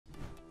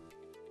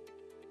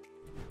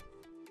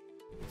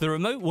The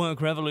remote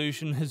work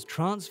revolution has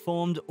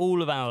transformed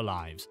all of our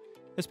lives,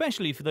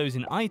 especially for those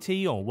in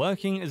IT or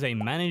working as a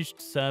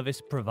managed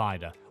service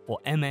provider, or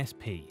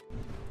MSP.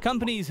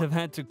 Companies have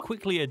had to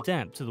quickly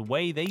adapt to the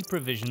way they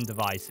provision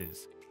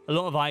devices. A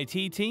lot of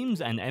IT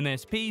teams and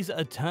MSPs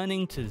are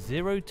turning to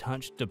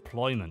zero-touch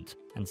deployment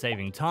and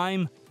saving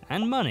time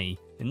and money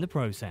in the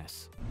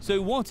process.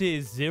 So what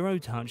is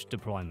zero-touch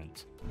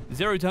deployment?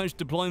 Zero-touch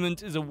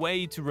deployment is a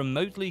way to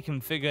remotely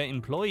configure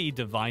employee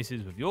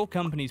devices with your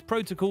company's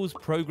protocols,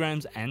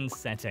 programs, and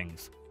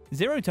settings.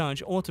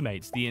 Zero-touch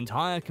automates the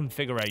entire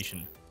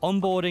configuration,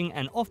 onboarding,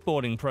 and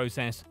offboarding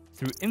process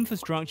through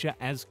infrastructure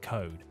as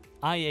code,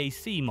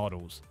 IAC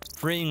models,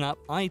 freeing up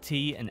IT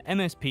and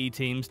MSP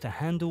teams to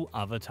handle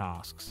other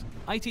tasks.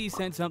 IT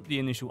sets up the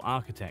initial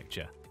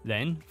architecture.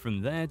 Then,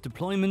 from there,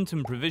 deployment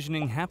and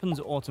provisioning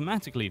happens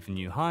automatically for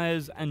new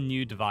hires and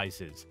new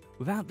devices,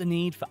 without the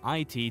need for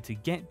IT to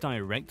get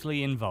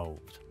directly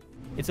involved.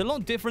 It's a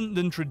lot different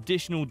than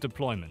traditional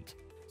deployment,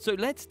 so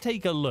let's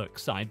take a look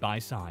side by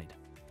side.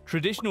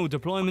 Traditional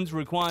deployment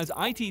requires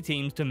IT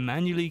teams to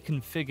manually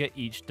configure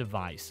each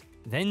device,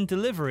 then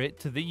deliver it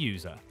to the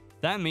user.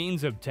 That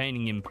means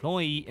obtaining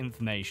employee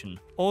information,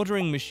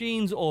 ordering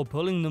machines or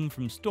pulling them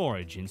from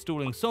storage,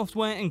 installing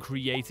software and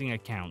creating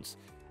accounts,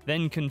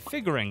 then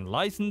configuring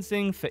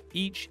licensing for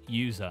each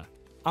user.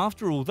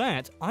 After all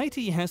that,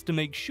 IT has to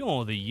make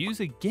sure the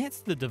user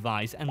gets the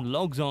device and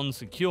logs on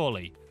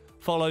securely,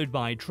 followed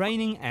by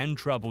training and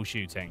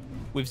troubleshooting.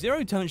 With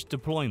zero-touch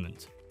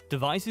deployment,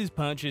 devices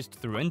purchased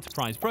through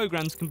enterprise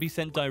programs can be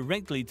sent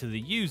directly to the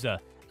user,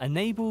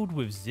 enabled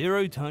with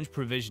zero-touch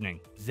provisioning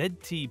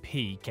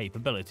 (ZTP)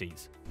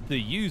 capabilities. The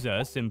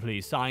user simply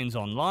signs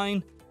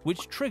online,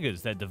 which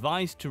triggers their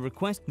device to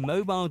request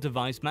mobile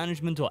device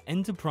management or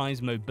enterprise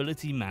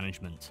mobility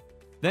management.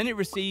 Then it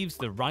receives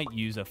the right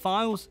user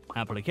files,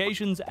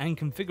 applications, and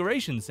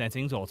configuration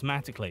settings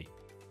automatically.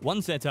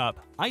 Once set up,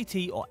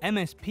 IT or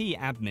MSP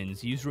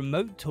admins use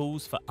remote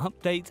tools for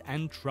updates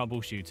and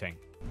troubleshooting.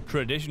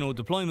 Traditional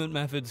deployment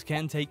methods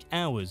can take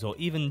hours or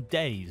even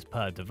days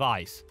per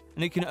device,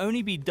 and it can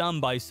only be done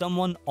by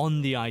someone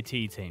on the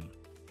IT team.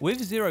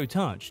 With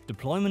zero-touch,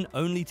 deployment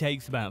only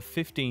takes about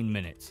 15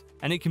 minutes,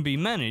 and it can be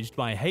managed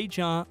by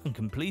HR and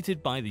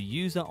completed by the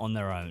user on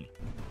their own.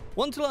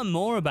 Want to learn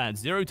more about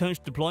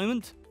zero-touch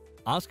deployment?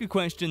 Ask a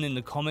question in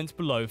the comments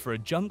below for a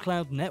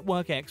JumpCloud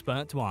network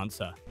expert to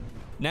answer.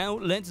 Now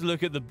let's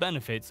look at the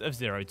benefits of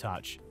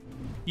zero-touch.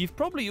 You've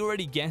probably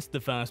already guessed the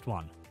first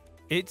one.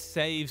 It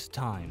saves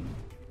time.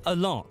 A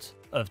lot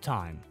of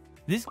time.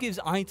 This gives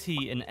IT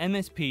and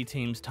MSP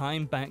teams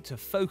time back to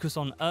focus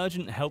on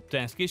urgent help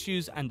desk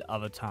issues and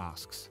other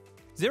tasks.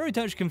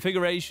 Zero-touch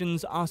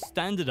configurations are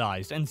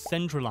standardized and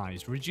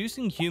centralized,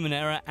 reducing human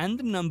error and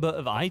the number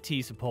of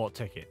IT support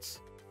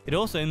tickets. It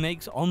also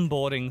makes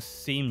onboarding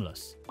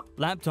seamless.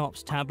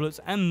 Laptops, tablets,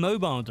 and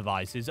mobile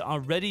devices are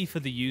ready for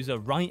the user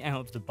right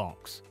out of the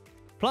box.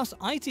 Plus,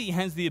 IT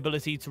has the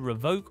ability to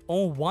revoke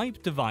or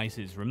wipe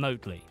devices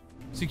remotely.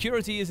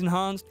 Security is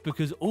enhanced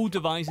because all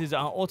devices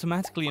are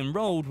automatically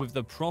enrolled with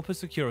the proper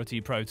security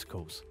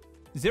protocols.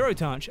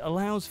 Zero-touch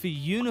allows for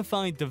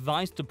unified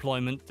device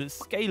deployment that's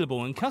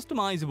scalable and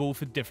customizable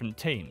for different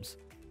teams.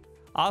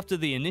 After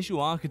the initial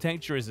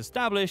architecture is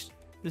established,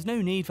 there's no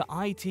need for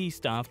IT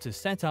staff to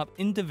set up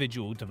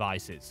individual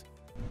devices.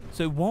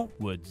 So what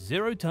would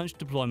zero-touch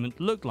deployment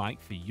look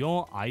like for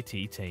your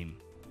IT team?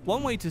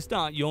 One way to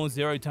start your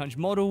zero-touch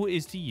model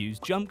is to use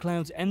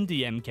JumpCloud's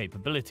MDM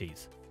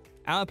capabilities.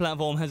 Our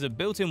platform has a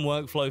built-in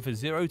workflow for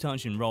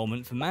zero-touch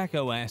enrollment for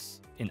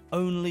macOS in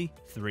only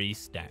 3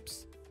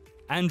 steps.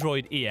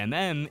 Android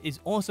EMM is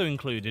also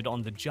included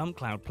on the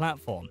JumpCloud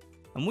platform,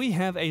 and we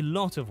have a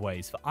lot of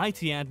ways for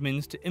IT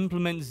admins to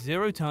implement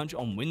zero-touch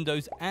on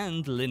Windows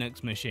and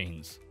Linux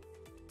machines.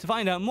 To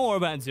find out more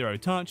about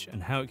zero-touch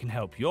and how it can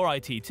help your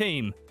IT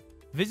team,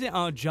 visit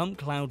our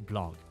JumpCloud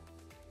blog.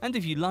 And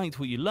if you liked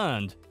what you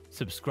learned,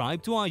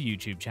 subscribe to our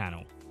YouTube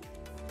channel.